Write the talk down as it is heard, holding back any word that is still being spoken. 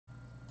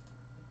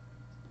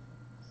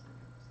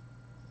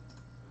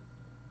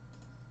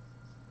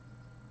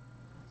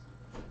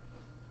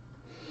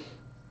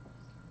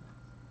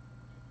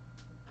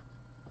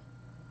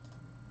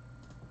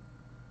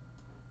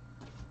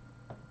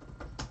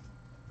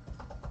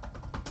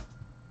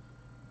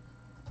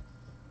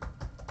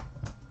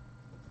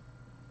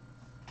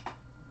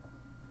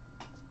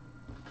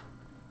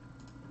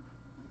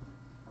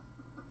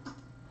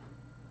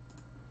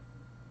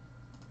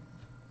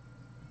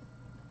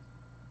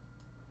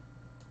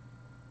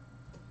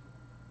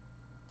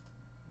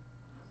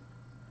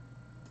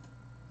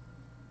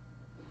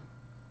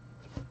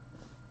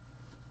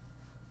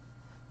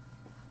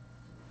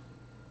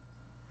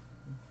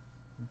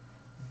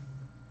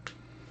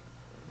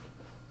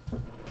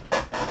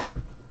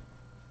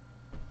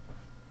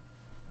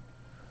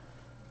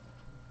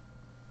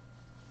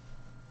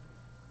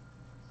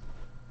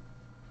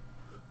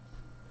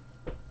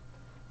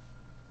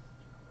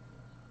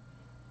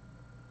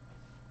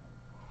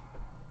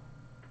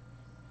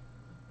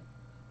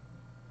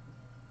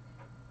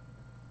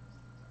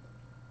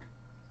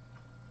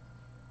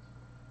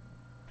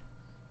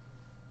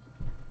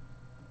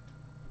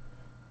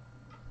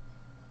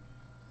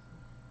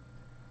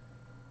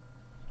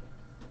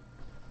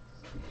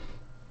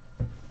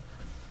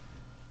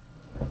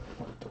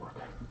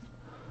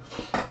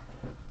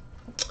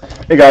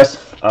Hey guys,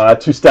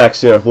 2 stacks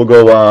here. We'll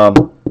go,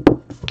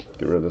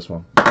 get rid of this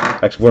one.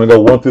 Actually, we're going to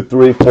go 1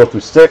 through 3, 4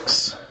 through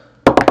 6.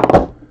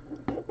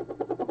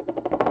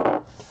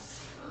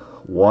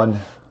 1.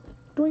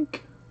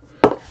 Doink.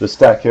 This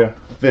stack here.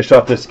 Finish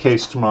off this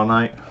case tomorrow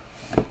night.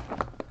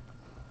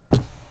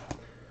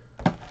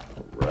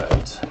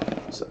 Alright.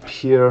 It's up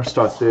here.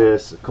 Start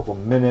this in a couple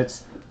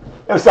minutes.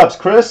 Hey, what's up,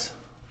 Chris?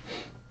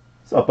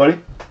 What's up,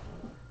 buddy?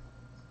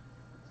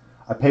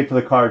 I paid for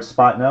the card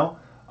spot now.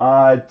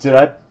 Did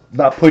I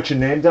not put your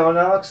name down,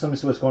 Alex? Let me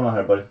see what's going on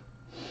here, buddy.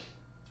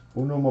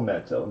 Uno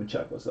momento. Let me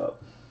check what's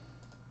up.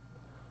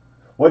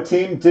 What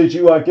team did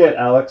you get,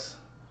 Alex?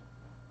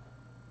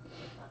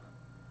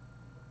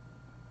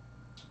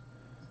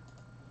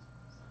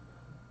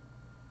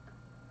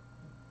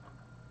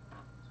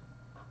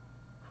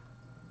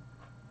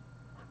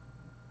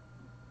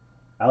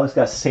 Alex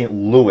got St.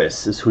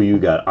 Louis is who you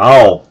got.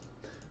 Oh,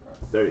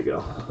 there you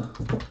go.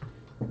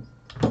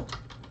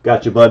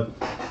 Got you, bud.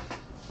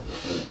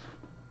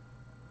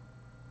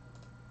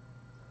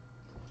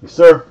 Yes,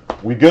 sir.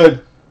 We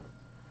good.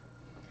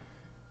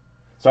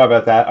 Sorry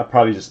about that. I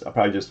probably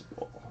just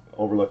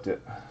overlooked it.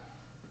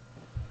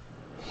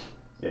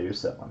 Yeah, you're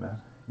set, my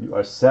man. You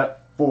are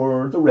set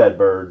for the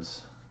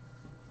Redbirds.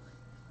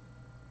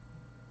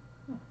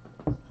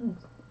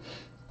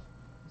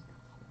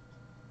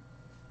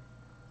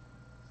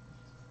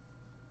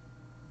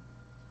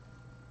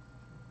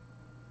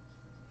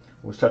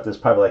 We'll start this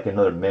probably like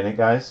another minute,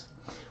 guys.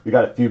 We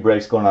got a few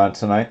breaks going on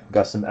tonight.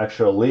 Got some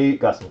extra elite,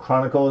 got some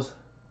chronicles.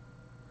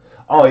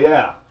 Oh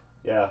yeah,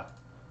 yeah.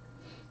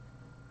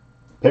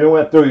 Payment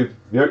went through.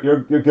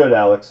 You're good,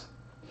 Alex.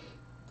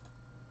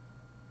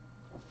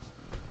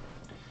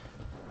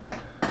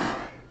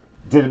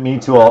 Didn't mean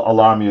to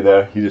alarm you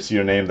there. You just see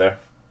your name there.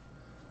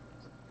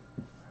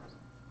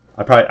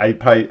 I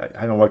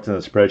haven't worked in the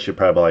spreadsheet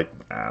probably like,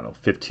 I don't know,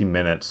 15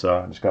 minutes, so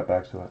I just got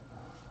back to it.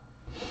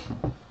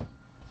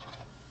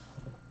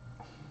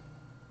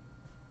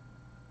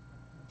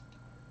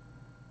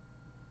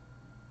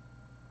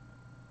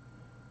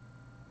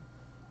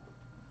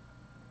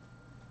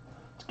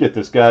 Get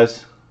this,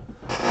 guys.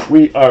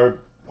 We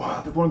are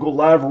going to go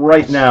live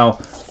right now.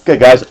 Okay,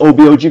 guys.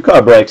 OBOG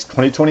card breaks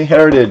 2020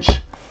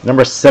 Heritage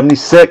number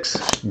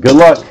 76. Good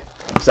luck.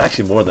 It's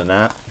actually more than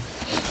that.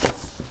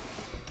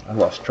 I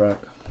lost track.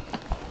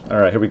 All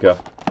right, here we go.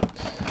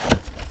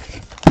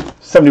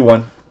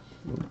 71.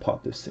 We'll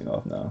pop this thing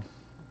off now.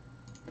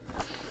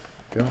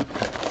 Go.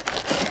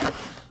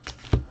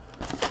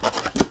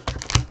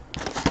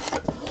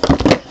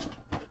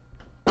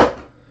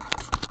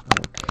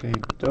 Okay,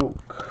 dope.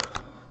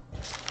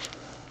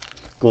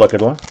 Good luck,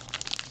 everyone.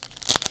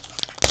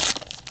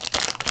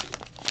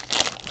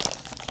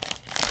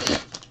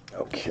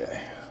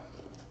 Okay.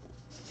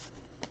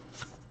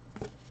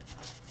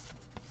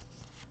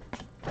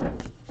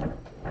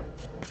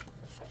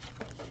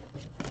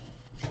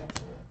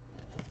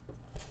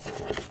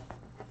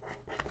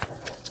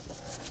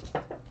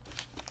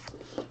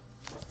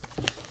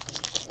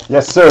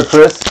 Yes, sir,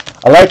 Chris.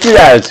 I like your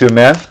attitude,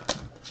 man.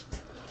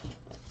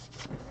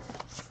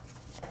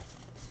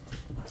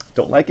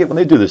 Don't like it when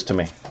they do this to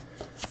me.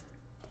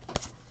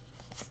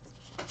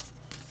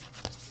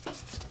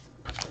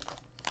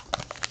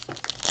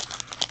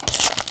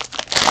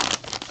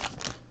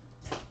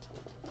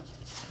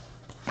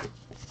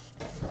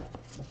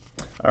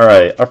 All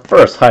right, our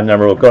first high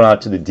number will go out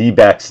to the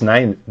D-backs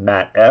 9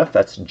 Matt F.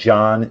 That's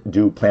John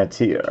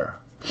Duplantier.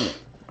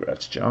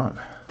 Congrats, John.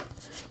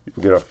 We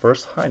will get our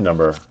first high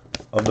number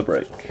of the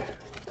break.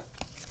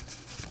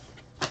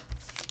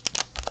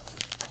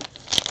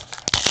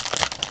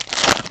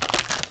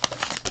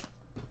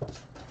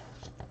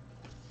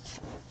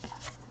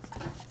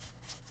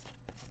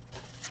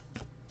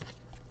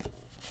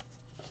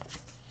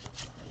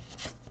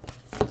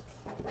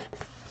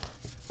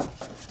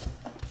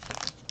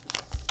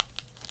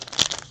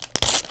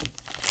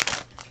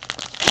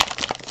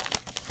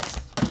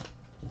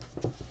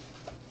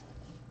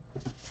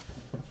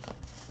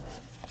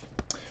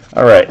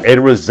 All right, Ed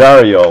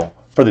Rosario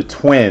for the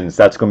Twins.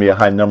 That's going to be a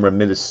high number in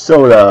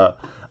Minnesota.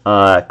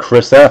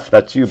 Chris F.,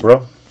 that's you,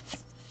 bro.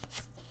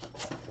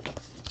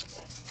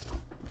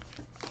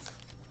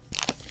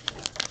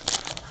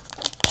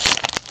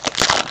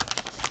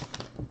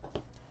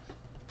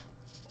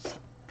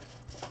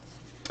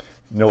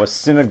 Noah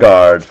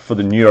Syndergaard for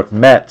the New York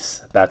Mets.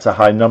 That's a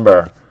high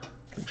number.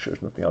 Make sure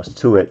there's nothing else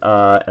to it.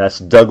 And that's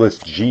Douglas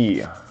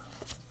G.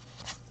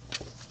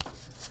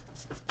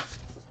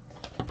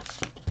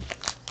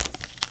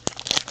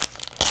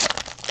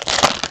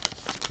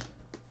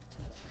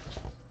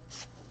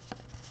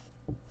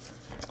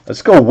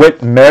 Let's go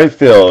Whit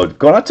Merrifield.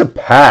 Going out to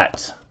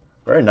Pat.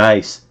 Very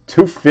nice.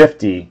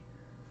 250.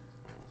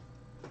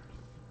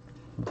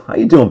 How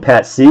you doing,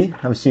 Pat C?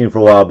 Haven't seen you for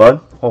a while,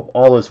 bud. Hope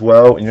all is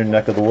well in your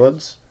neck of the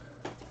woods.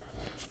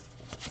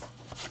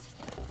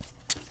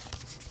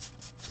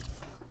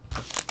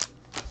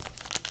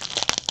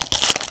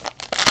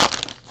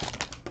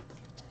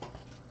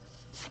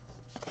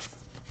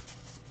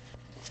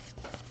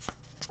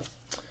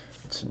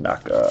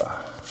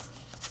 Tanaka.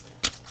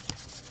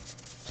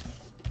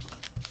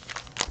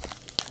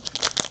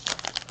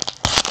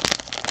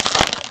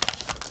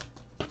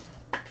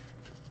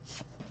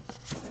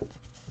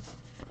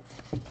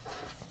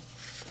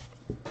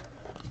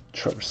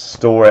 Trevor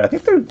Story. I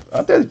think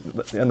aren't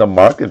they in the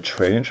market of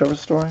trading Trevor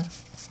Story?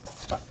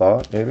 I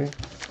thought maybe.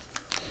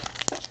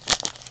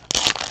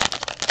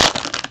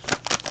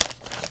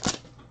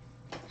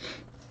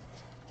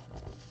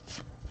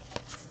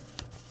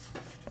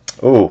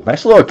 Oh,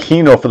 nice little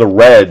Aquino for the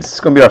Reds. It's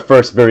going to be our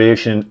first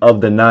variation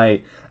of the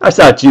night. That's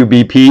out to you,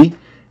 BP.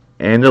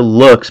 And it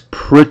looks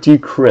pretty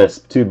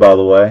crisp, too, by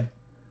the way.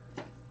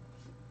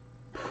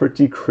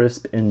 Pretty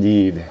crisp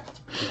indeed.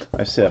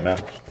 Nice hit,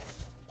 man.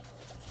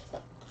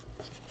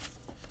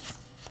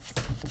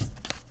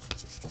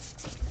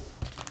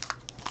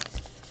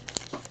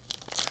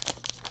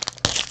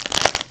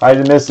 Hi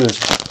to Mrs.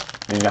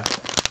 Nina.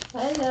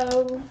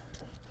 Hello.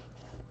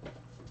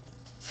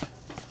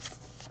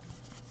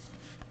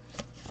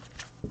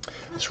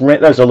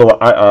 There's a little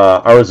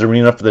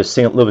Arizarena for the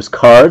St. Louis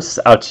Cards.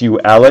 Out to you,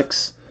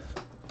 Alex.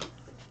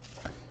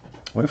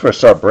 When we first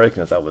started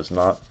breaking it, that was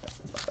not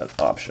an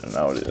option.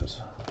 Now it is.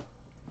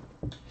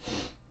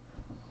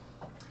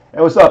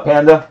 Hey, what's up,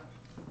 Panda?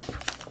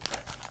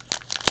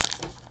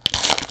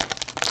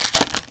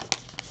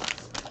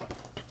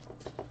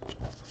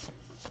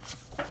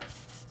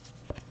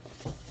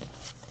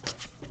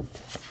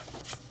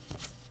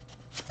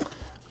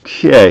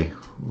 Okay.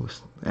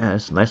 Yeah,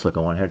 that's a nice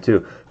looking one here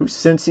too. Who's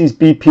Cincy's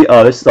BP?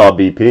 Oh, this is all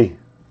BP.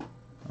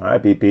 All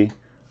right, BP.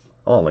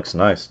 Oh, it looks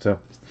nice too.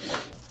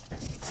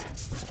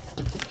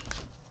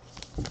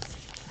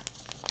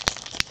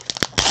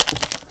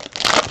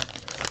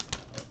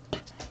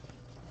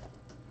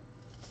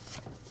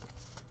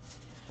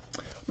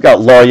 We got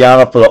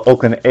Laureano for the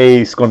Oakland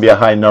A's. It's going to be a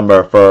high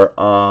number for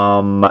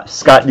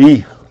Scott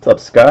D. What's up,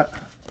 Scott?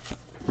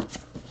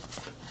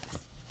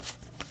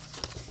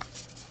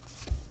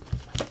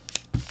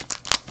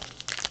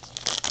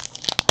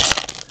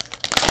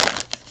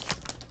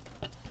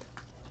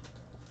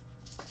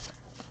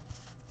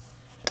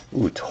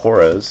 Ooh,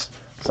 Torres.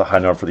 It's a high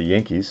number for the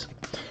Yankees.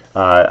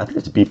 I think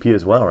it's BP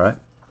as well, right?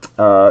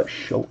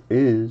 Show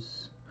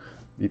is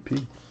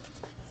BP.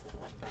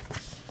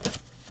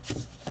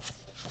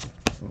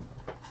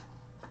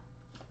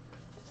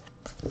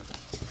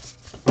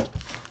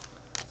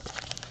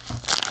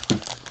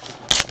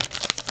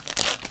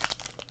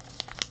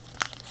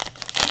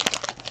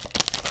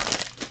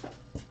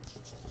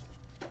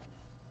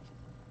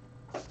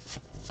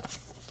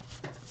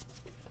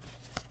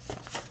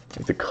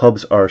 The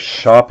Cubs are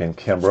shopping,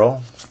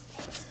 Kimbrough.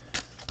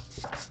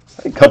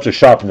 I think Cubs are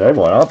shopping to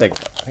everyone. I think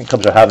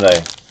Cubs are having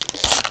a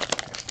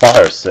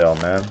fire sale,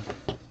 man.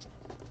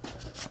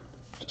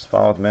 Just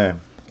fine with me. I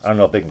don't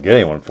know if they can get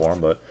anyone for him,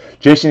 but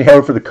Jason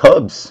Hayward for the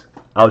Cubs.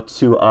 Out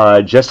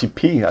to Jesse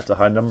P. That's a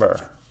high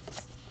number.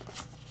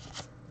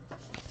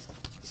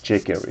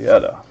 Jake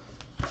Arrieta.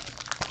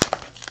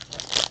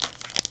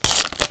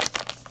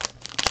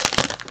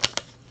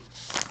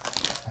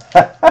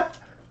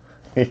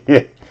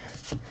 Yeah.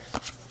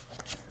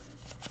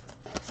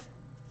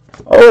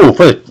 Oh,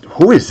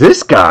 who is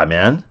this guy,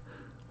 man?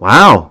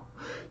 Wow.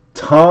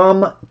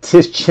 Tom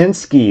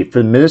Tyszczynski for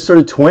the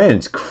Minnesota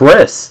Twins.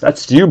 Chris,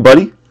 that's you,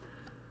 buddy.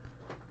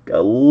 Got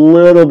a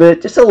little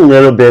bit, just a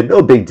little bit.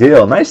 No big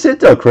deal. Nice hit,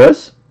 though,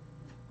 Chris.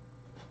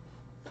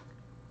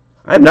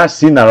 I have not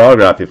seen that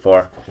autograph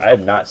before. I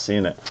have not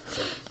seen it.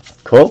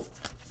 Cool.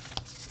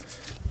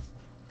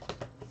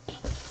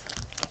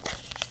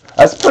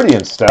 That's pretty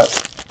in step.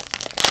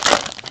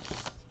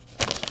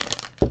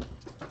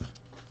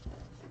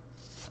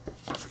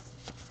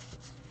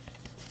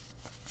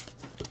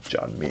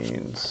 John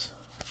Means.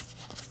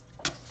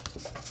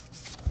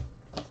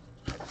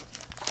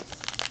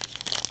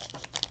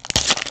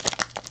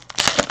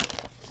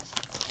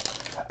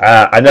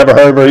 I never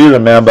heard of her either,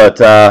 man, but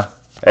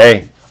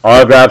hey,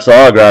 autographs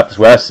are autographs,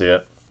 where I see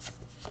it.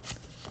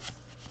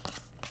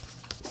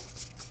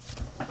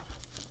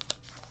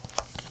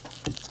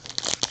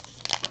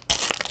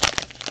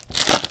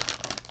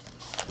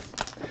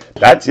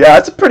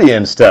 That's a pretty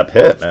in-step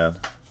hit, man.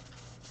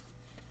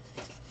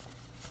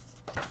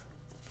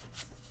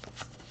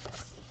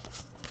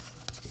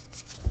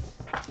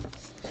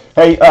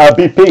 Hey,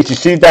 BP, did you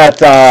see that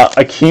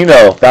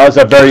Aquino? That was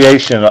a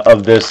variation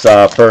of this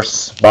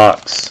first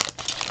box.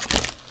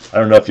 I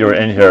don't know if you were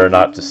in here or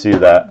not to see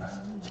that.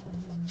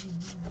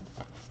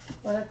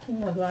 What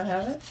Aquino? Do I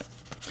have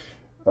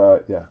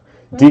it? Yeah.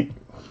 D,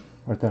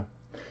 right there.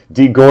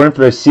 D. Gordon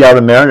for the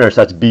Seattle Mariners.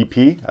 That's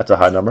BP. That's a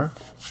high number.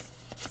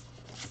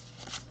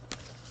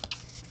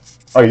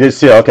 Oh, you did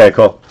see it? Okay,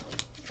 cool.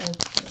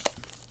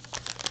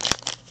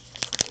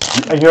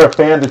 And you're a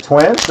fan of the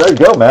Twins? There you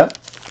go, man.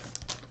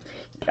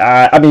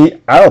 I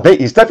mean, I don't think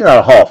he's definitely not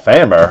a Hall of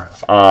Famer,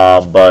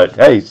 but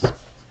hey,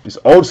 he's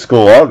old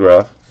school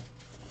autograph.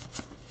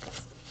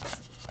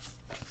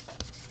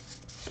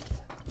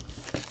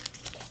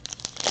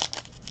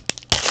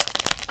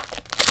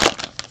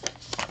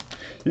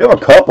 You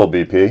have a couple,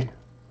 BP.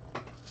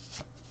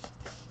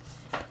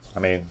 I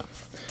mean,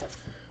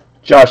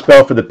 Josh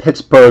Bell for the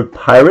Pittsburgh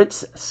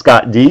Pirates.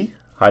 Scott D,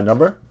 high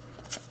number.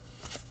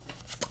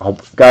 Oh,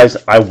 guys,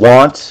 I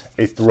want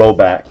a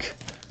throwback.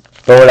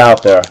 Throw it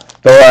out there.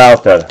 Throw it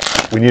out there.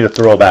 We need a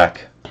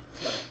throwback.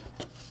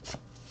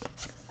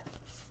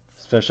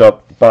 finish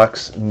up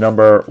box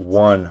number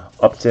 1,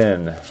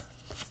 Upton.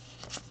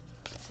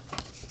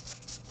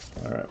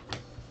 All right.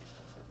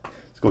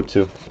 Let's go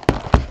 2. I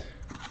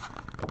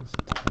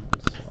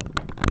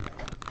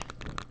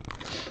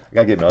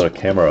gotta get my other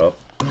camera up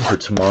for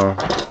tomorrow.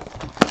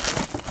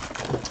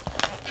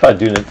 Try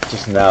doing it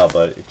just now,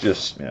 but it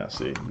just, yeah,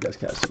 see, you guys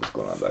can't see what's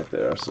going on back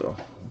there, so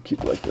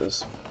keep it like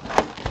this.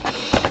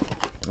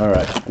 All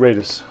right,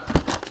 greatest.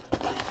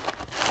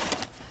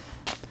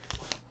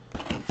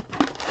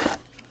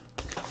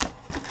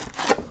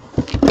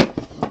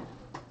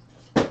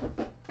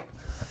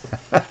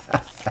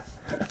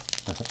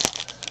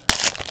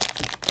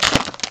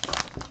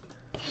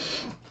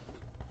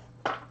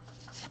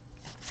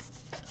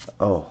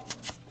 Oh,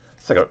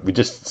 it's like we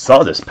just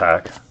saw this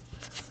pack.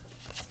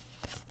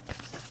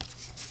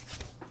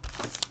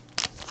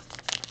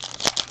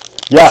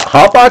 Yeah,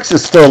 Hotbox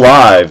is still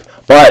live,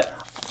 but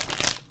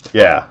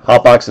yeah,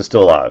 Hotbox is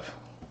still live.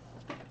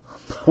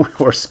 We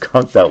were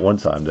skunked that one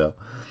time, though.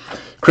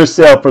 Chris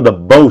Sale for the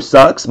Bo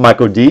Sox.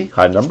 Michael D,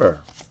 high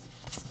number.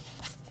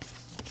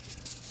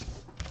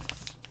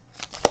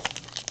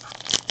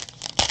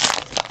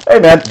 Hey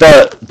man,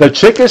 the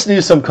Chickas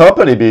need some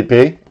company,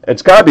 BP.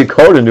 It's gotta be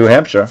cold in New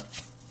Hampshire.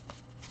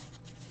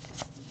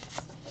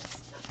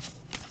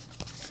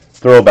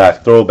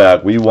 Throwback,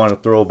 throwback. We want a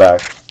throwback.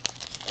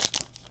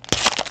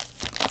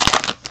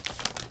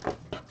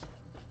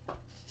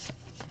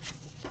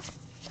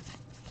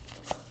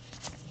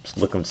 Just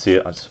look and see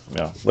it.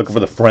 Yeah, looking for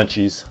the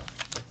Frenchies.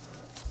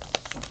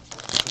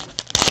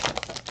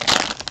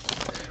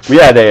 We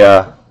had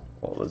a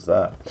what was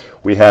that?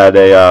 We had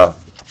a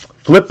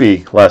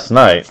Flippy last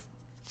night.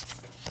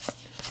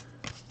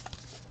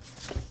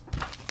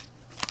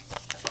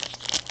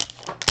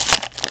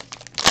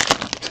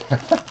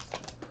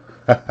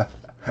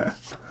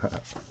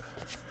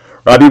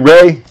 Robbie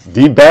Ray,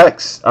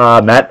 D-Bex,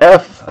 Matt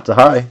F. That's a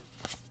high.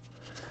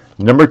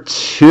 Number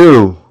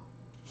 2.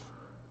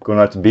 Going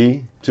out to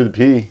B, to the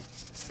P.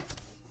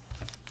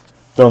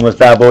 Throwing those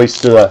bad boys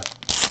to the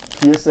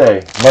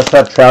PSA. Must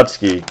have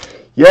Trotsky.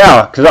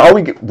 Yeah,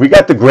 because we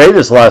got the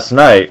greatest last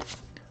night.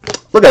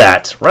 Look at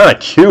that. Right on a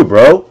Q,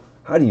 bro.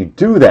 How do you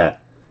do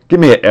that? Give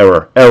me an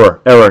error.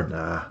 Error.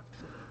 Nah.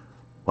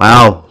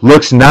 Wow.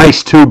 Looks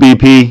nice too,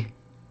 BP.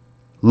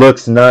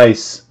 Looks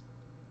nice.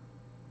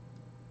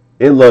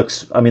 It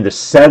looks, I mean, the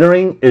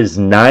centering is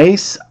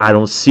nice. I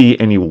don't see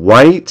any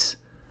white.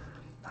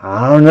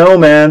 I don't know,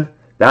 man.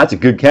 That's a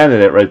good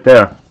candidate right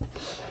there.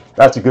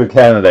 That's a good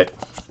candidate.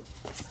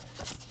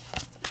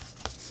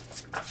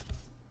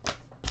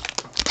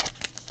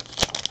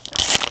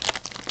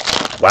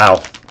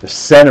 Wow. The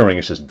centering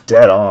is just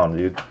dead on,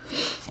 dude.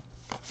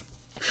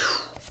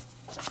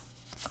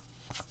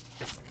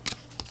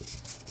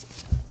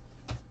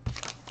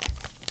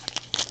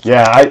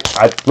 Yeah,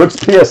 I looks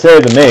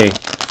PSA to me.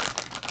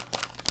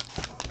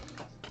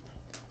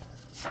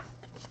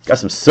 Got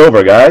some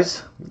silver,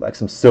 guys. We'd like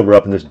some silver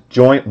up in this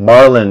joint.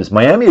 Marlins.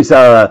 Miami's,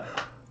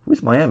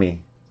 who's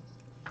Miami?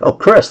 Oh,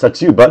 Chris,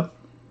 that's you, bud.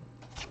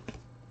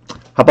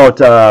 How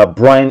about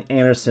Brian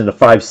Anderson, the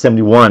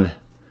 571?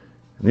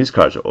 And these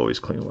cards are always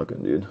clean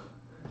looking, dude.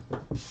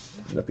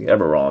 Nothing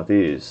ever wrong with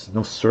these.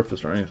 No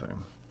surface or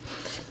anything.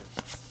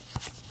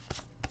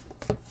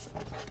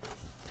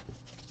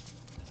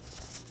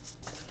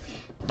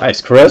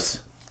 Nice,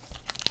 Chris.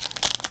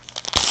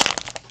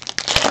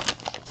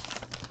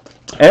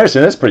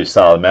 Anderson is pretty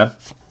solid, man.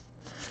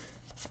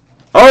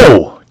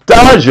 Oh,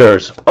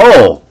 Dodgers.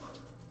 Oh,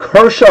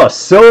 Kershaw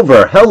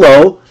silver.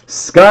 Hello,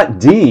 Scott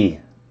D.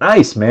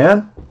 Nice,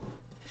 man.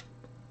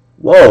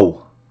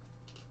 Whoa.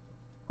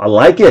 I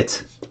like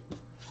it.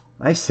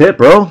 Nice hit,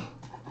 bro.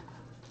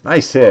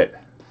 Nice hit.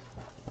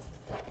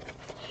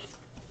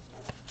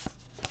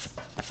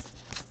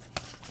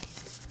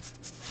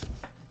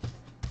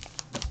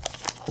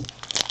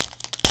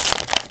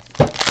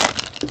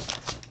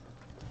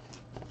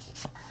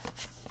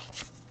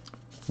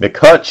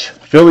 McCutch,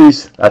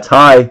 Phillies, that's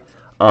high.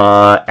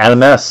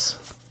 Adam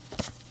S.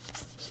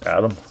 It's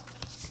Adam.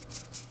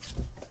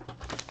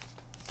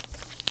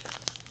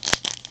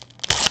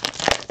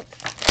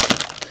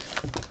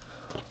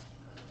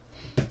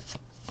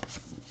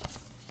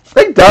 I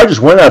think Dodgers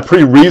went at a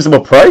pretty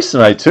reasonable price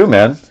tonight too,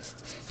 man.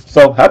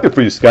 So happy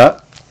for you,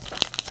 Scott.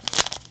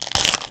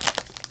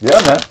 Yeah,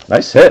 man.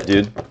 Nice hit,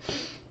 dude.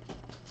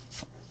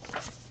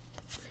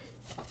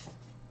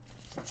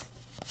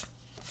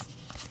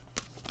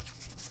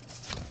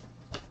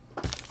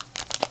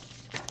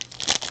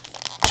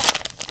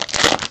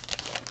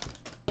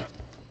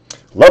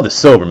 Love the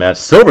silver, man.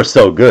 Silver's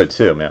so good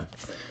too, man.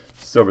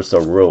 Silver's so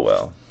real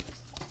well.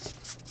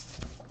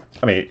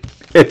 I mean,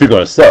 if you're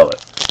going to sell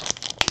it.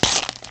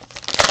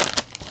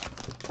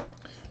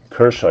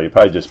 Kershaw, you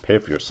probably just pay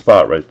for your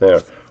spot right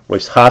there.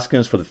 Royce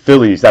Hoskins for the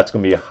Phillies. That's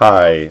going to be a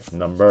high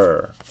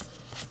number.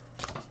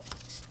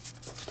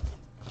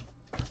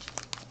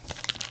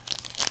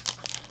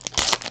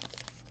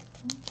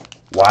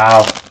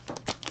 Wow.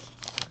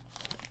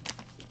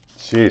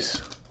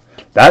 Jeez.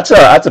 That's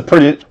a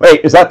pretty...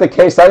 Wait, is that the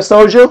case I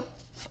sold you?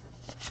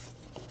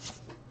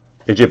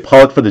 AJ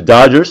Pollock for the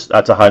Dodgers.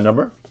 That's a high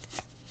number.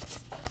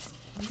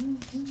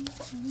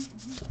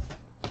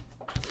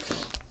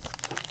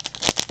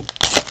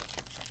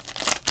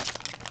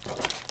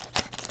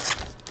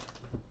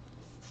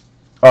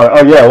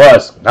 Oh yeah, it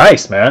was.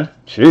 Nice, man.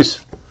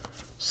 Jeez.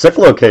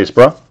 Cyclo case,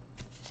 bro.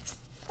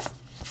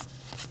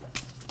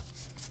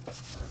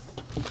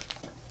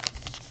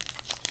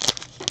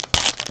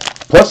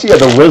 Plus, you had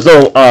the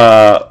Rizzo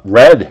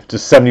red to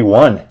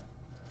 71.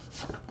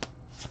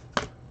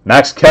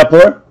 Max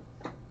Kepler,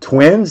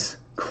 Twins,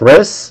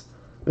 Chris.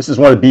 This is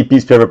one of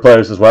BP's favorite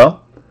players as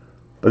well.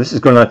 But this is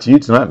going out to you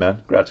tonight, man.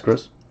 Congrats,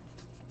 Chris.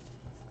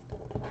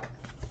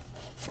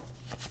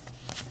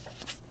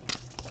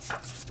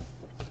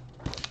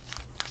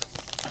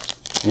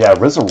 Yeah,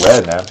 Rizzo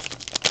red, man.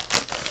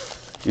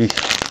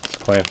 Eesh, it's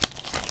clean.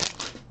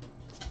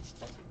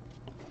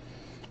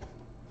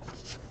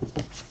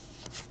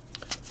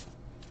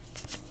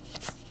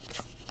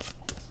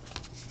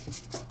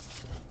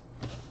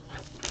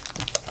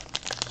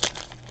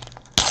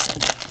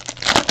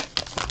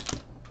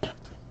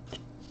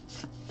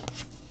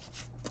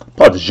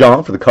 Paul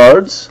DeJong for the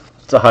Cards.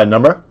 It's a high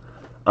number.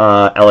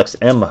 Alex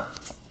M.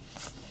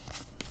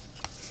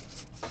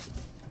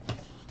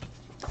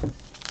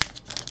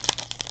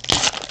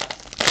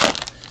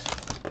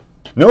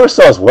 You know what I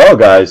saw as well,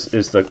 guys,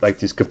 is like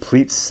these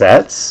complete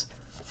sets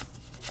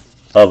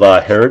of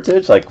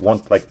Heritage, like one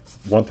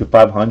through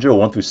 500 or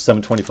 1 through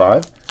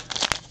 725.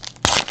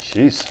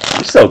 Jeez,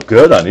 you're so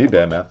good on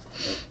eBay, man.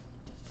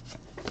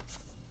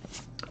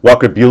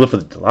 Walker Buehler for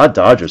a lot of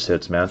Dodgers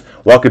hits, man.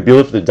 Walker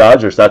Buehler for the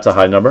Dodgers, that's a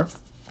high number.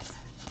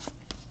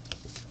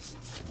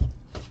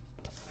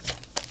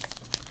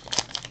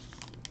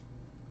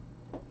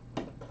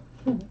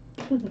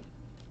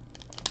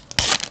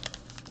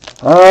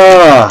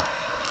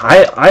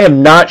 I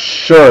am not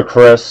sure,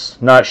 Chris.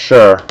 Not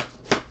sure.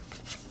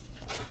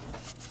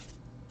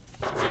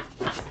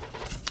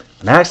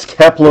 Max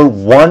Kepler,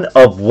 1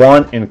 of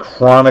 1 in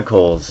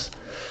Chronicles.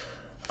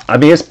 I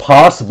mean, it's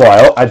possible.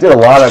 I did a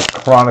lot of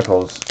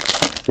Chronicles.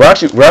 We're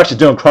actually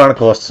doing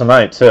Chronicles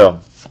tonight too.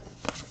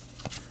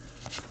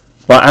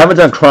 But I haven't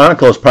done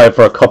Chronicles probably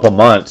for a couple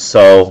months,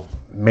 so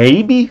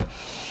maybe.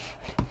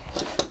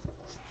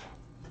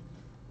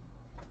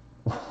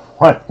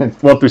 1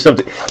 through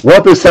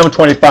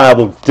 725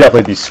 will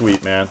definitely be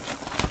sweet, man.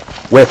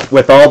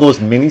 With all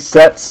those mini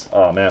sets,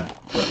 oh man.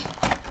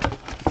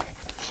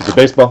 Is it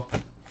baseball?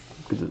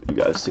 You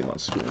guys see it on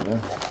screen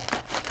there.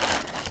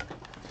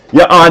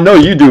 Yeah, I know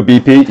you do,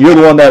 BP. You're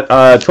the one that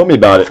told me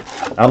about it.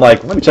 I'm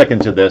like, let me check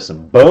into this,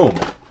 and boom.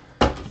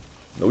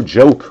 No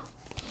joke.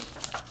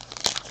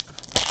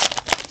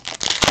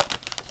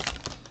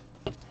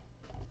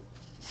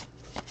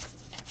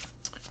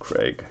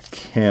 Craig,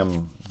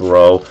 Kim,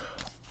 bro.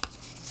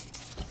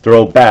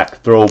 Throw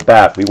back. We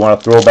want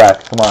to throw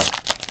back. Come on.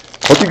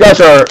 Hope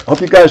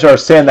you guys are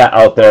saying that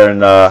out there in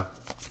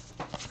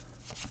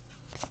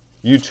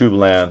YouTube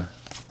land.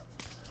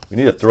 We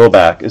need a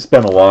throwback. It's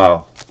been a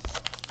while.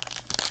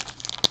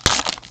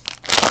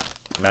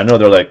 And I know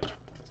they're like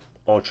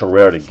ultra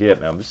rare to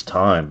get, man. This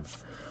time.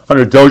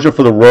 Hunter Dozier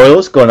for the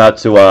Royals, going out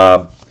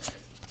to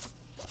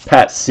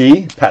Pat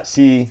C. Pat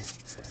C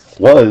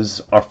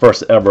was our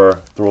first ever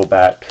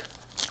throwback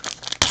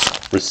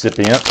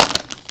recipient.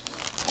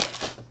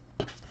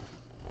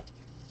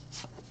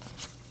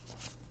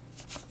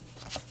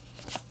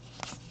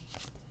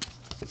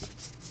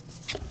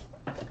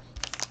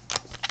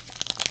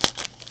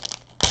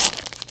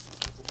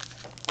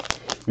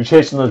 You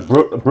chasing those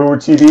Brewer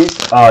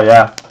TVs? Oh,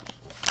 yeah.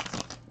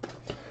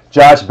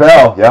 Josh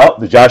Bell. Yep,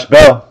 the Josh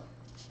Bell.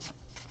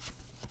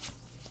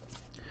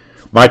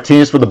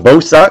 Martinez for the Bo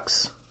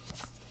Sox.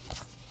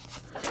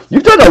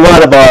 You've done a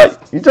lot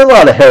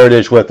of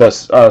Heritage with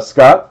us,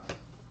 Scott.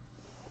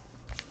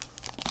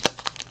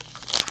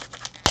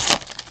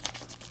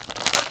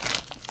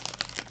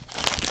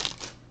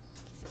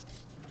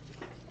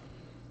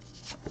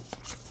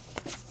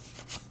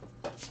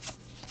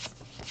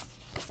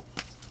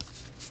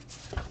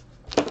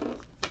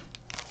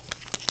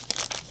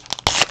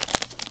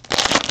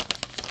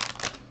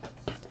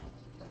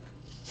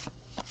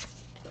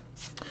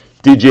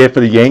 DJ for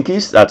the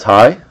Yankees, that's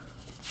high.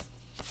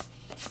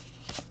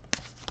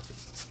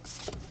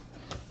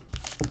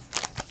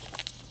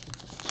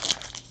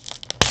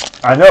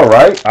 I know,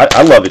 right?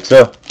 I love it too.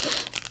 I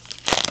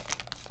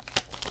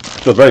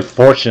feel very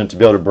fortunate to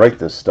be able to break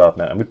this stuff,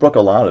 man. And we broke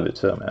a lot of it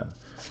too, man.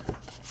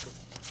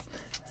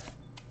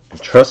 And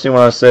trust me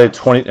when I say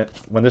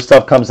when this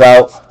stuff comes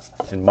out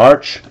in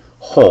March,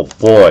 oh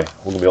boy,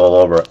 we're gonna be all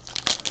over it.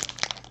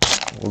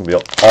 We're going to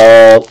be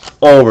all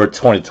over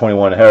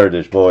 2021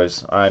 Heritage,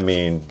 boys. I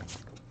mean,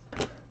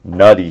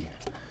 nutty.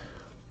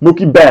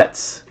 Mookie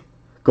Betts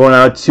going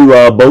out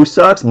to Bo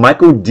Sox.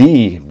 Michael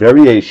D.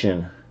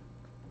 Variation.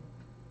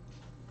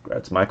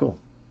 Congrats, Michael.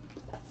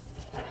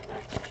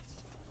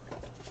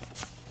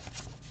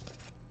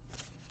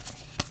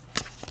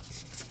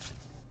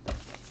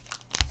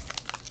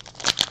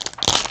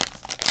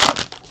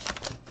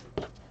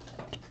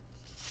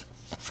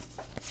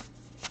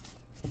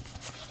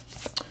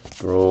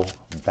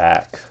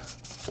 throwback.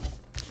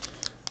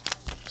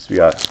 So we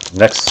got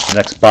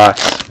next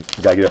box.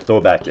 We gotta get a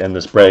throwback to end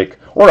this break,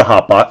 or a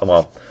hot box.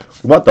 Well,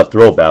 we want the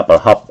throwback, but a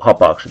hot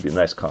box should be a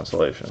nice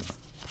consolation.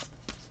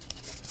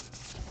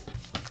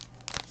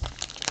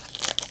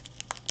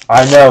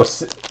 I know.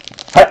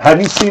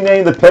 Have you seen any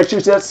of the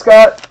pictures yet,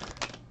 Scott?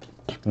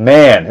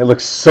 Man, it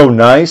looks so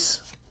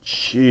nice.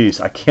 Jeez,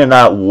 I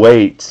cannot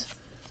wait.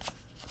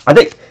 I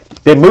think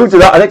they moved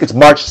it up. I think it's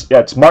March. Yeah,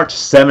 it's March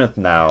 7th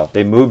now.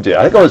 They moved it.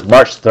 I think it was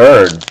March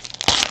 3rd.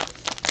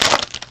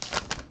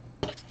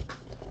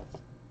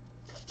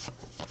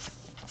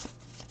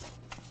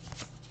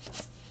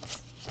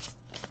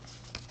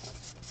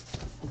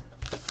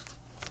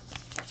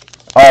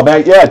 Oh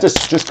man, yeah.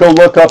 Just go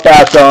look up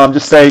at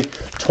just say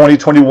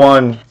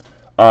 2021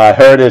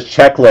 Heritage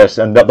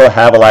checklist, and they'll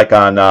have it like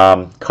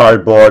on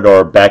Cardboard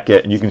or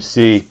Beckett, and you can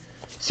see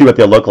what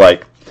they look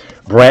like.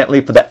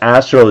 Brantley for the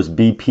Astros,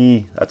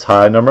 BP. That's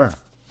high number.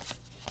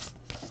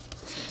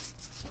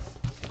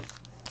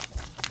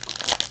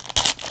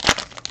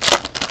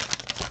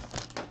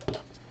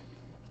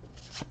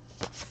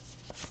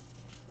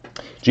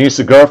 Gene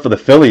Segura for the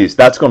Phillies.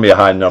 That's going to be a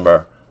high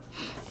number.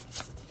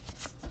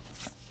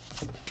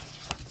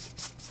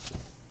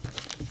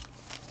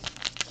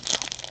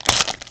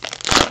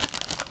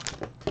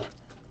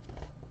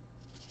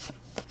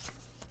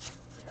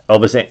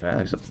 Elvis,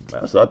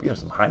 that's up,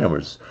 some high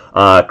numbers.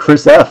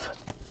 Chris F.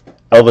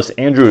 Elvis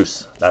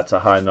Andrews, that's a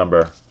high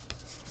number.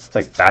 It's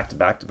like back to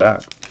back to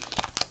back.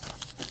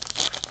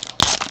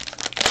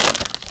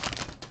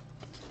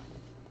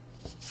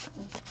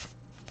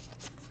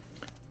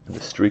 And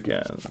the streak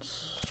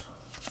ends.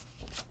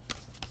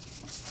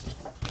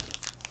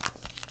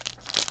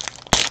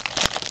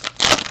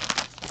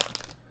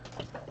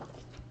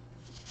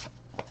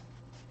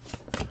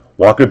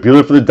 Walker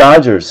Buehler for the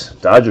Dodgers.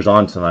 Dodgers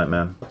on tonight,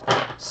 man.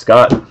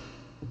 Scott,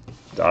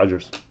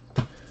 Dodgers.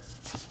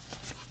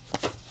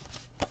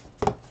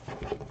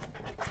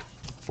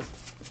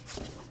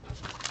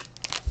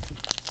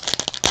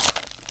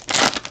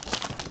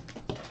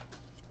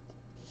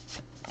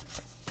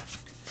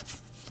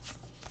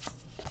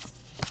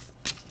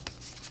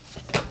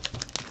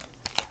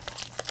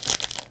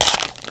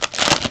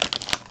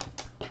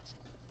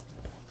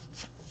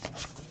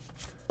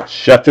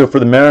 Sheffield for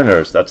the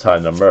Mariners. That's high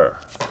number.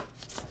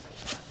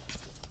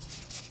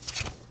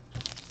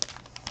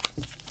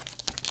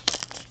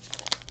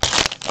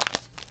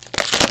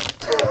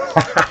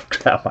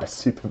 Grab my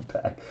sleeping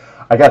bag.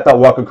 I got that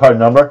Walker card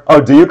number.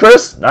 Oh, do you,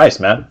 Chris? Nice,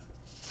 man.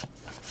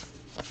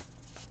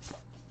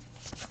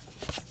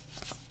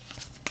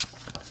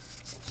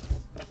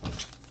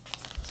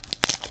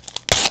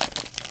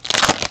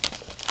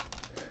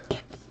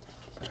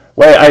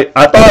 Wait,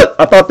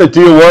 I thought the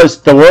deal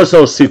was there was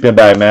no sleeping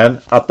bag,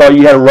 man. I thought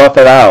you had to rough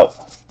it out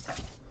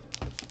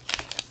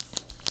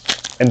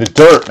in the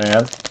dirt,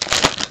 man.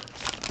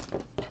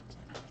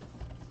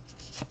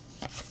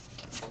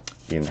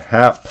 Ian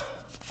Happ.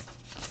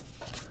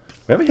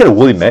 We haven't hit a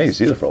Willie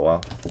Mays either for a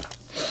while.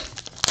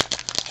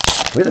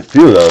 We had a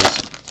few of those.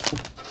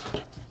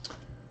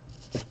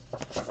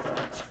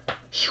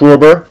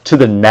 Schwarber to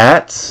the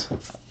Nats,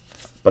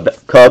 but the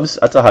Cubs,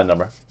 that's a high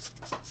number.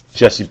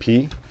 Jesse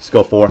P. Let's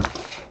go 4.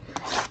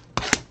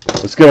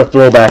 Let's get a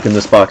throwback in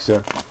this box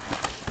here.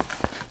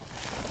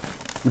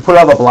 You put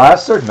out a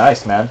blaster?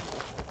 Nice, man.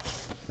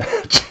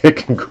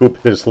 Chicken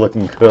coop is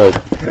looking good.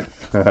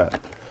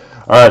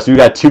 Alright, so we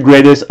got 2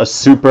 greatest, a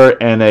super,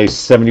 and a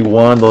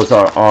 71. Those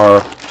are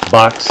our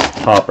box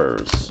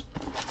toppers.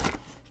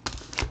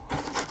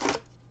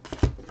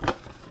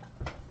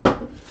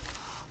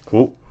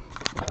 Cool.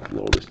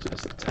 Lower this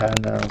just a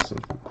tad now, so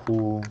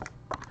cool.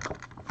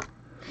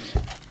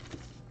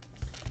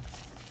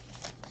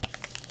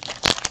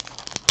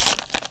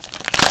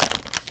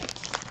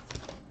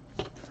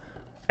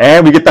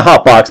 And we get the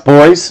hot box,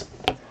 boys.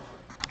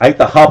 I think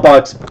the hot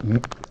box,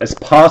 as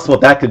possible,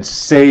 that could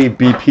save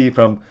BP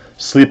from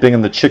sleeping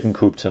in the chicken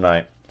coop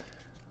tonight.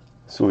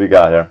 That's what we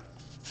got here.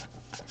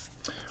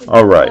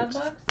 All right.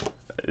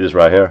 It is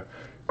right here.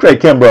 Craig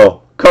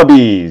Kimbrough,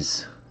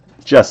 Cubbies,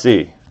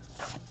 Jesse.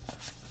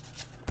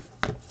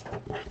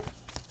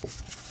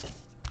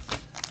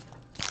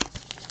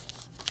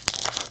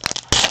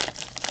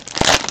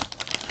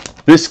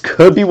 This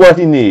could be what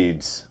he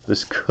needs.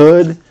 This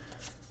could.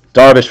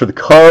 Darvish for the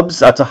Cubs.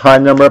 That's a high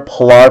number.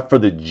 Pilar for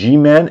the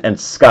G-Men and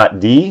Scott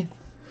D.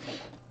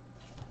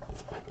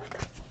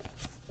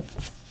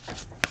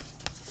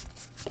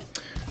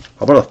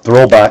 How about a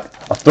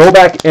throwback? A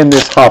throwback in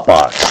this hot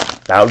box.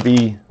 That would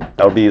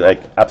be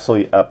like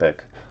absolutely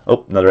epic.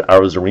 Oh, another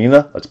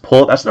Arizarena. Let's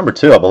pull it. That's number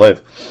 2, I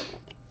believe.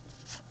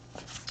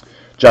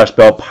 Josh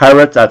Bell,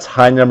 Pirates. That's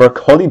high number.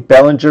 Cody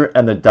Bellinger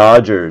and the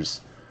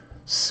Dodgers.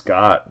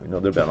 Scott. We know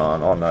they've been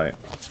on all night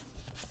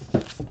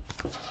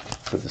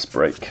for this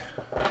break.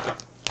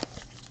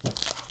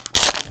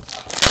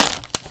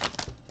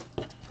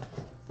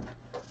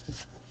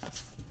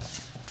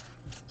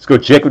 Let's go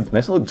Jacob.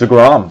 Nice little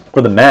DeGrom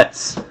for the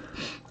Mets.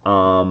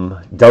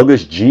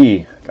 Douglas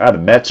G. God, the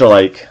Mets are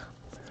like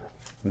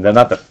They're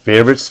not the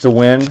favorites to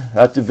win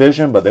that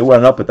division, but they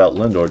went up with that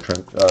Lindor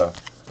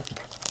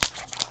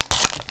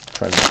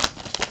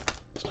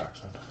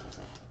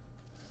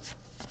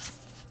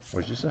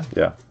what did you say?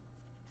 Yeah.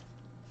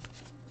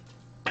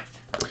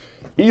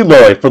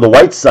 Eloy for the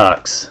White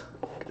Sox.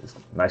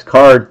 Nice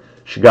card.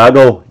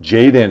 Chicago,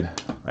 Jaden.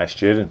 Nice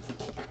Jaden.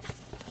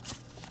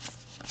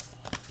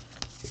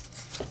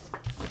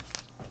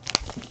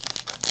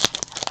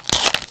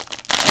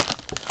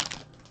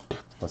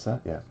 What's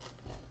that? Yeah.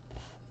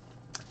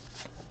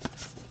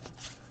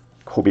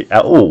 Kobe.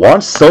 Oh,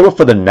 Juan Soto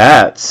for the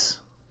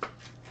Nats.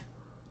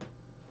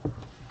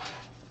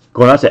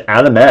 Going out to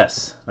Adam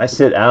S. Nice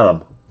hit,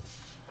 Adam.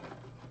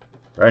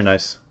 Very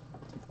nice.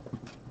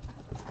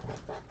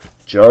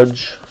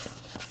 Judge.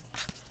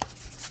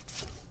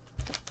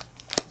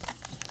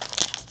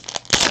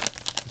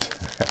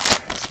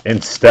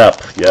 In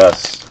step,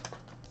 yes.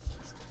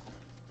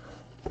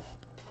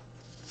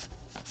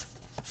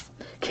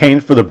 Kane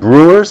for the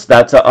Brewers,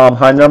 that's a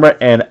high number,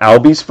 and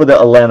Albies for the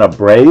Atlanta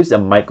Braves,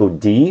 and Michael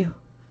D.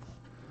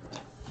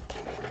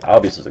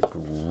 Albies is a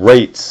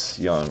great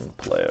young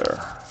player.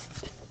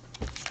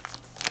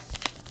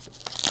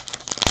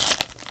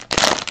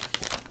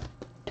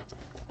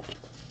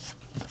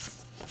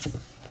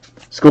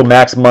 Let's go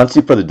Max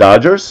Muncy for the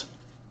Dodgers.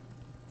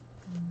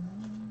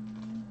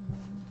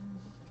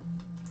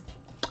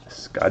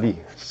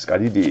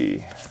 Scotty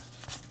D.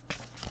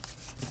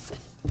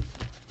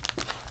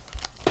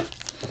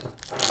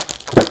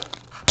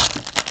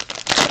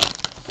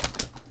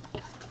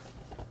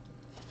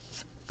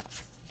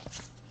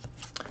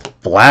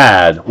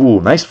 Vlad.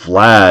 Ooh, nice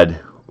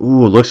Vlad.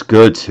 Ooh, looks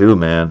good too,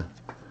 man.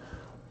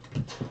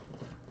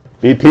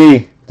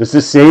 BP, does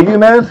this save you,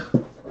 man?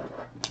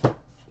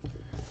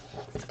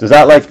 Does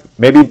that like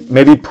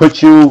maybe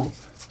put you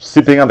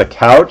sleeping on the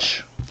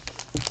couch?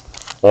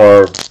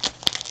 Or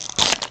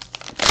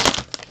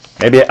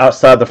maybe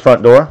outside the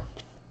front door?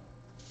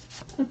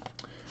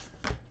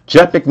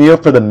 Jeff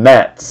McNeil for the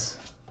Mets.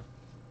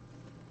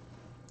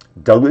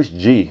 Douglas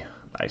G.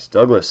 Nice,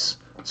 Douglas.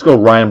 Let's go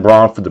Ryan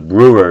Braun for the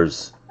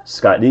Brewers.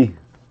 Scott D.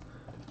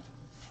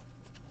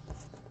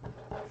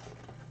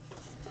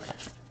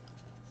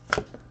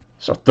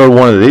 So throw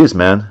one of these,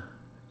 man.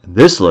 And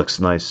this looks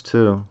nice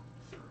too.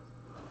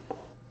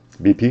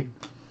 BP.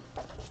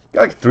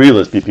 Got like 3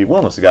 lists, BP.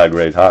 One must have got a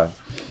grade high.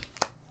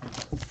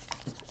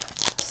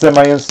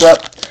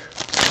 Semi-inset.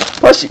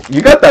 Plus,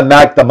 you got that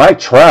Mike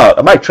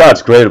Trout. Mike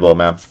Trout's gradable,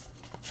 man.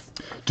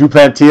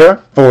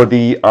 Duplantier for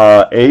the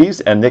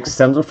A's and Nick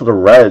Senzel for the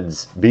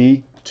Reds.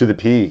 B to the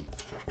P.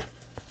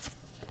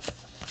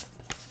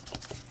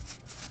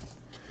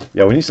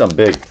 Yeah, we need something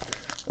big.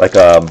 Like,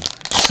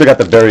 still got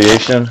the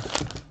variation,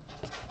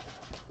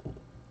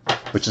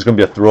 which is going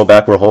to be a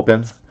throwback, we're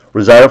hoping.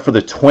 Rosario for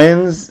the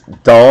Twins.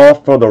 Dahl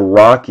for the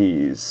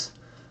Rockies.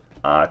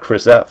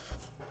 Chris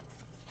F.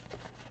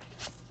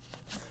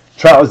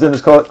 Trout was in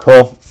this call.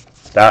 Cool.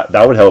 That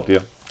would help you.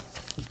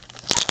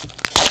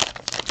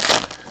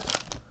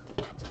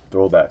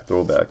 Throwback.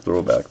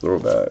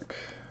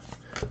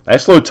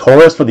 Nice little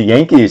Torres for the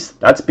Yankees.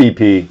 That's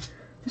BP.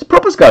 These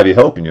purples gotta be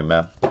helping you,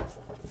 man.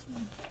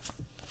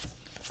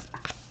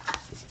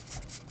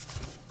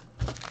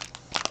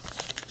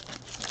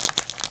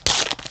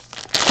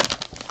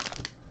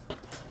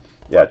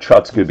 Yeah,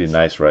 Trout's gonna be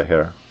nice right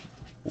here.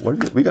 What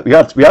do we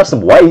got? We have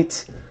some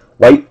white.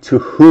 White to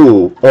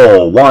who?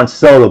 Oh, Juan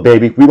Soto,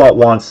 baby. We want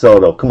Juan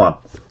Soto. Come on,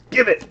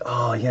 give it.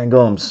 Oh, Yan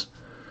Gomes.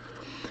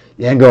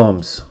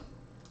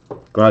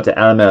 Going out to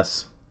Adam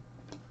S.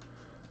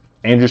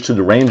 Angels to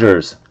the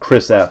Rangers.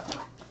 Chris F.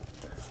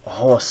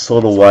 Oh, a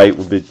Soto white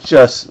would be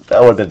just. That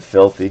would have been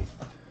filthy.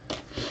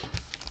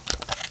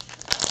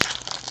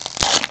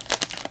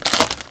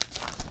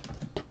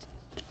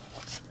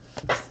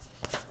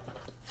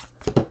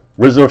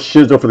 Rizzo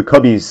Shizzo for the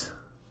Cubbies.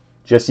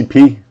 Jesse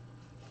P.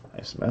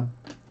 Nice, man.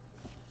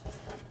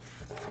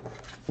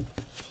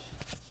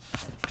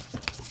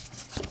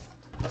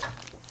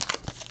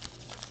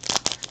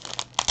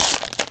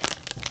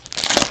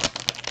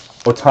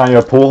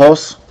 Otanya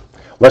Pujols.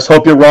 Let's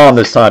hope you're wrong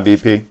this time,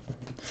 BP.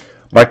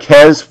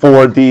 Marquez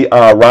for the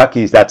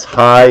Rockies. That's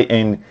high.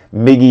 And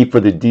Miggy for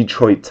the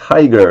Detroit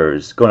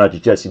Tigers. Going out to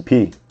Jesse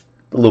P.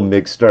 The little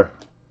mixter.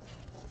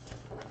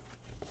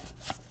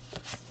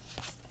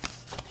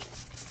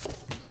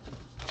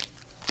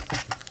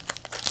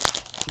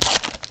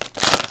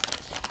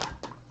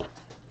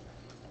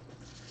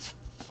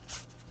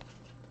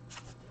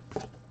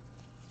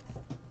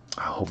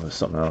 I hope there's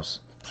something else.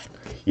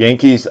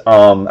 Yankees,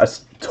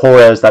 that's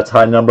Torres, that's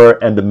high number,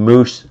 and the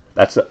Moose,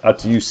 that's up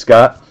to you,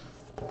 Scott.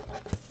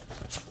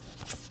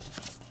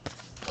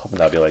 Hoping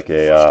that'd be like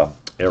a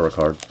error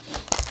card.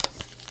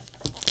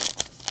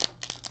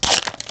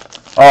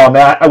 Oh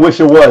man, I wish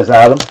it was,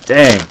 Adam.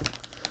 Dang.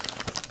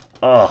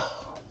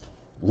 Oh,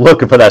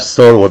 looking for that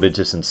Soto would be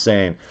just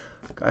insane.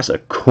 Guys,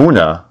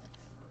 Acuna.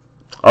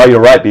 Oh,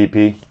 you're right,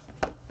 BP.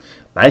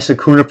 Nice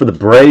Acuna for the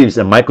Braves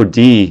and Michael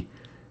D.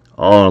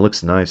 Oh, it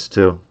looks nice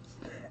too.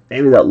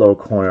 Maybe that lower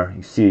corner,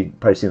 you see,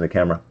 probably see in the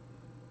camera.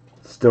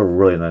 Still a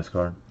really nice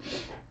card.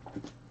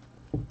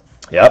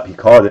 Yep, he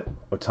called it.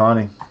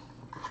 Ohtani.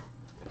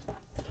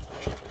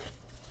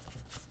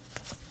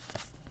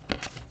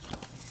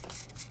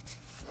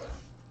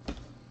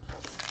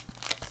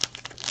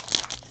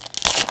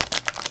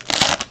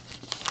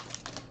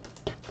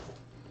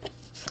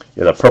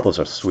 Yeah, the purples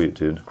are sweet,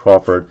 dude.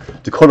 Crawford.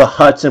 Dakota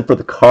Hudson for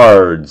the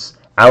Cards.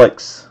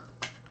 Alex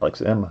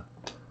M.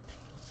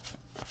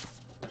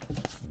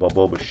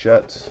 Bobo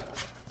Bichette.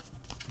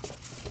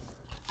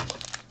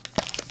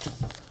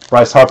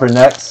 Bryce Harper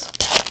next.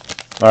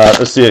 All right,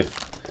 let's see.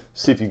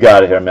 See if you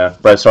got it here, man.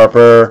 Bryce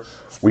Harper.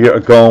 We are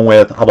going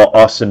with, how about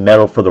Austin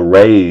Meadow for the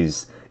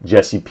Rays?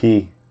 Jesse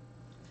P.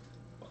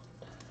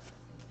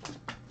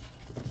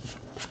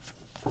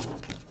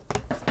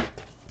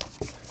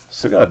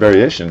 Still got a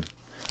variation.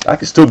 That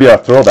could still be our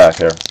throwback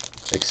here.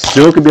 It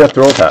still could be a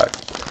throwback.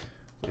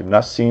 We've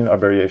not seen our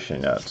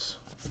variation yet.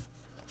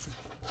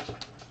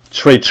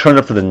 Trey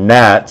Turner for the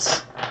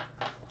Nats.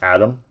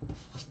 Adam.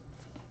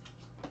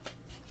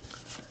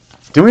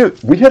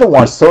 Did we hit a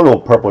Juan Soto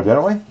purple,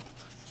 didn't we? I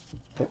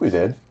think we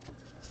did.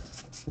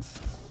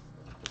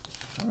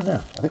 I don't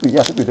know. I think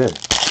we did.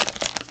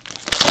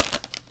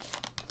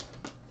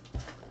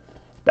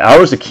 The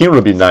Hours of Keener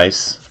would be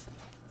nice.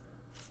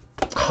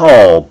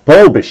 Oh,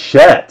 Bo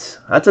Bichette.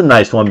 That's a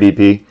nice one,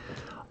 BP.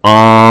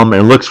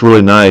 It looks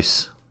really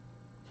nice.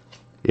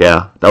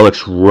 Yeah, that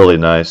looks really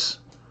nice.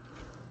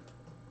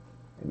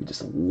 Maybe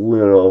just a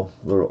little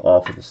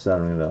off of the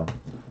centering though.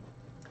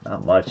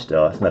 Not much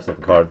though. That's a nice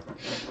looking card.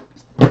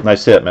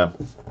 Nice hit, man.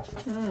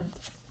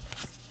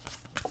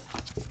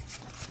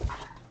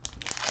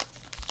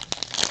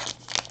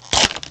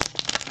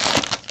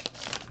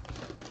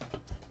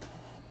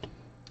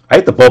 I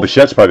think the Bo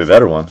Bichette's probably a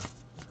better one.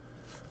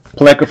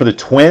 Planker for the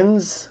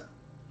Twins.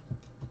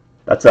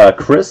 That's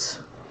Chris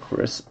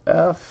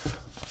F.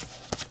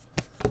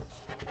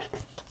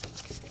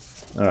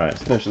 All right,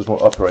 let's finish this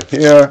one up right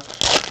here.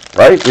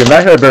 Right, we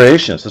might have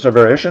variations. Is this our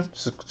variation?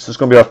 Is this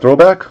going to be our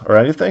throwback or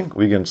anything?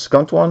 We can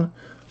skunked one.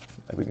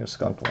 I think we can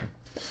skunked one.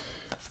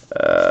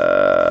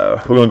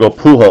 We're going to go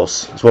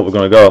Pujols. That's what we're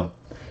going to go.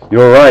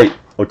 You're right.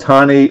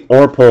 Ohtani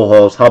or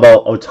Pujols. How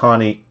about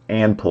Ohtani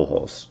and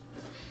Pujols?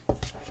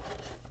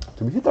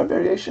 Did we hit our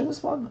variation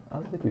this one? I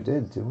don't think we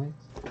did we?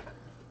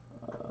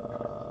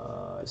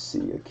 I see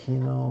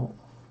Aquino,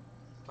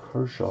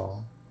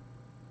 Kershaw.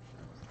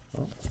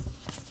 Oh.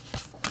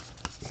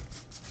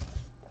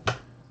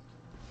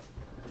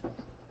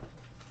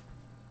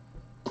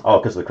 Oh,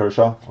 because of the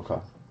Kershaw? Okay.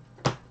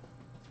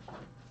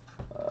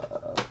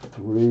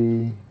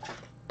 3,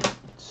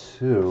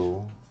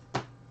 2.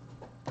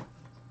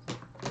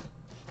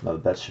 No,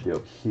 that should be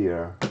up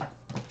here.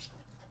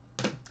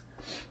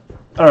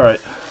 All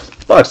right.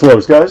 Box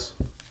loads, guys.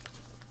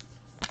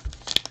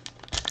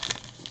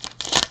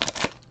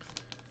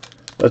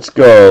 Let's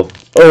go.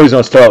 Always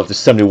going to start with the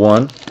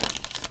 71. At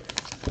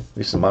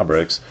least in my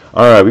breaks.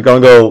 All right, we're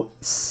going to go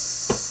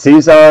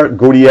Cesar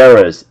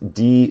Gutierrez,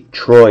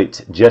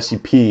 Detroit, Jesse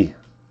P.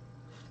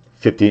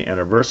 50th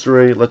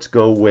anniversary. Let's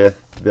go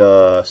with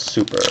the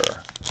Super.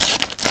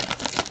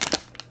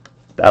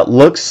 That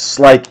looks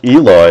like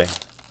Eloy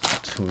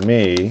to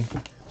me,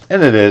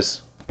 and it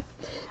is.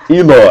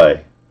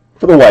 Eloy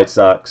for the White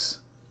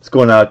Sox. It's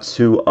going out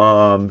to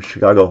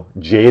Chicago.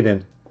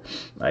 Jaden.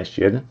 Nice,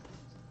 Jaden.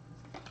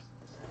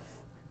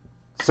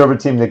 Server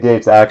team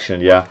negates action,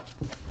 yeah.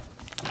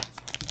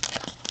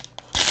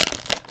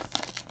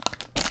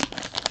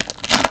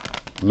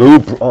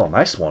 Oh,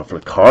 nice one for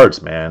the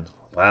Cards, man.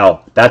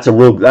 Wow, that's a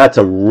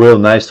real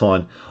nice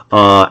one.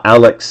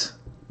 Alex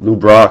Lou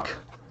Brock.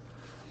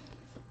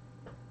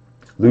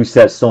 Lou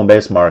set stone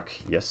base mark.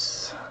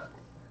 Yes.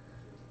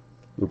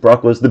 Lou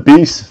Brock was the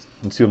beast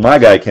until my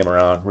guy came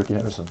around, Ricky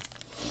Henderson.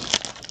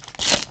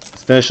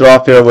 Let's finish it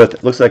off here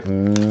with, looks like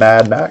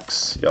Mad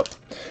Max. Yep.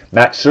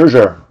 Max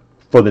Scherzer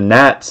for the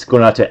Nats,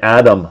 going out to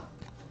Adam.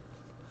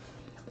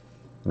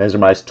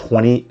 Mesmerized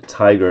 20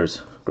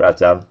 Tigers.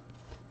 Congrats, Adam.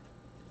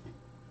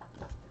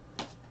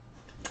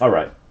 All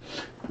right.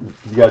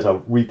 You guys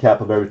a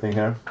recap of everything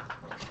here.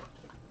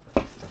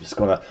 Just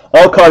going to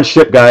all cards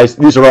shipped, guys.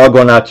 These are all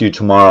going out to you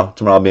tomorrow.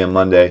 Tomorrow being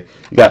Monday.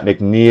 You got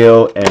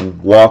McNeil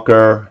and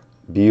Walker,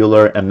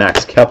 Bueller, and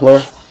Max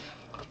Kepler.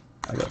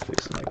 I gotta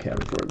fix my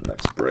camera for the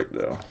next break,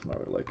 though. I'm not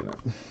really liking it.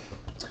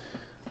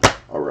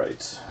 All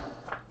right.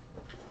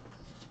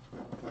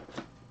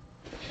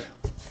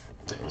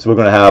 So we're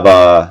gonna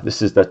have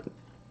this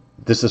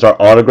is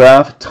our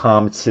autograph,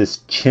 Tom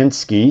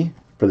Tyszczynski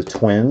for the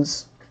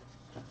Twins.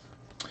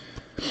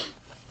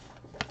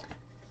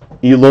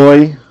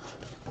 Eloy,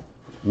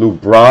 Lou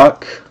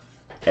Brock,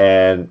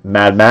 and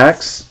Mad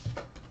Max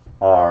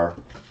are,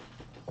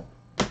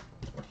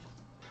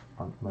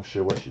 I'm not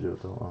sure what you do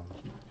with them.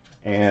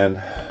 And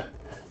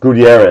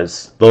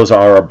Gutierrez, those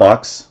are our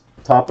box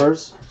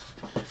toppers.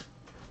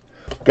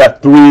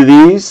 Got 3 of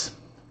these.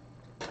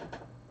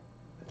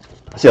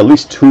 I see at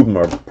least 2 of them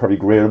are probably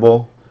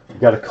gradable. We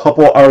got a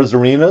couple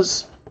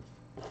Arzarinas.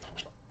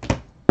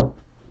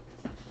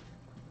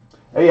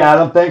 Hey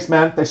Adam, thanks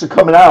man. Thanks for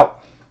coming out.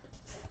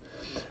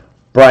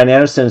 Brian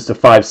Anderson's to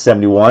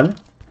 571.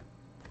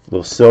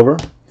 little silver.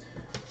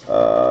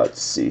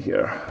 Let's see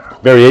here.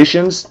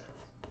 Variations,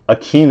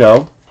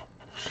 Aquino,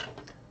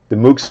 the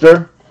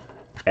Mookster,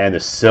 and the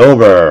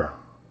silver,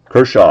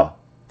 Kershaw.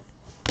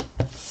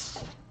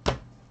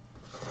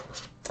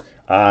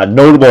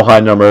 Notable high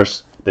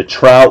numbers, the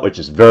Trout, which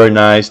is very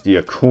nice, the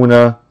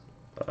Acuna.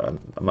 I'm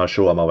not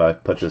sure why my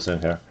wife put this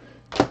in here.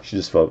 She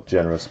just felt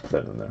generous to put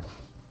that in there.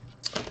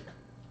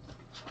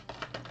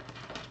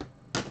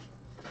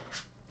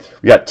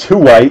 We got 2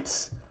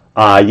 whites,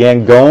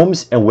 Yan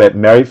Gomes and Whit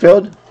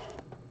Merrifield.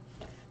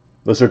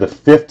 Those are the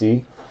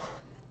 50.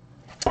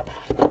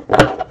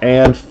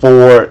 And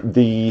for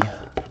the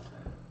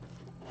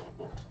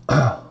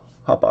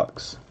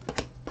hotbox,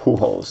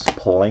 Pujols,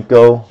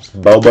 Polanco,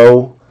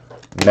 Bobo,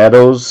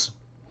 Meadows,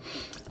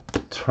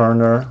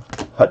 Turner,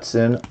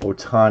 Hudson,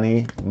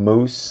 Otani,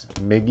 Moose,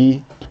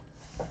 Miggy,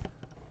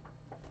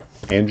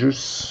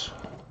 Andrews,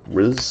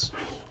 Riz.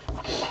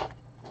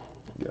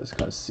 You guys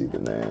kind of see the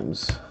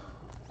names.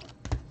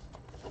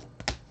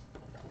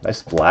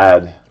 Nice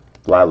Vlad.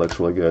 Vlad looks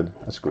really good.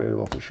 That's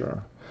gradable for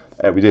sure.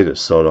 Hey, we did it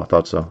Soto. I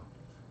thought so.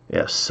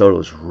 Yeah, Soto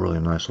is really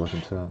nice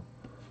looking too.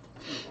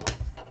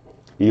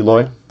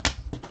 Eloy,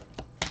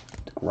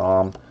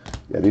 DeGrom.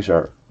 Yeah, these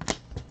are.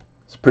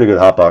 It's a pretty good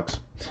hot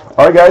box.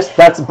 All right, guys,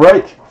 that's a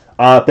break.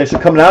 Thanks for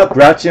coming out.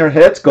 Grazie on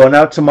hits. Going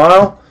out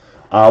tomorrow.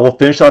 We'll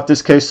finish off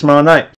this case tomorrow night.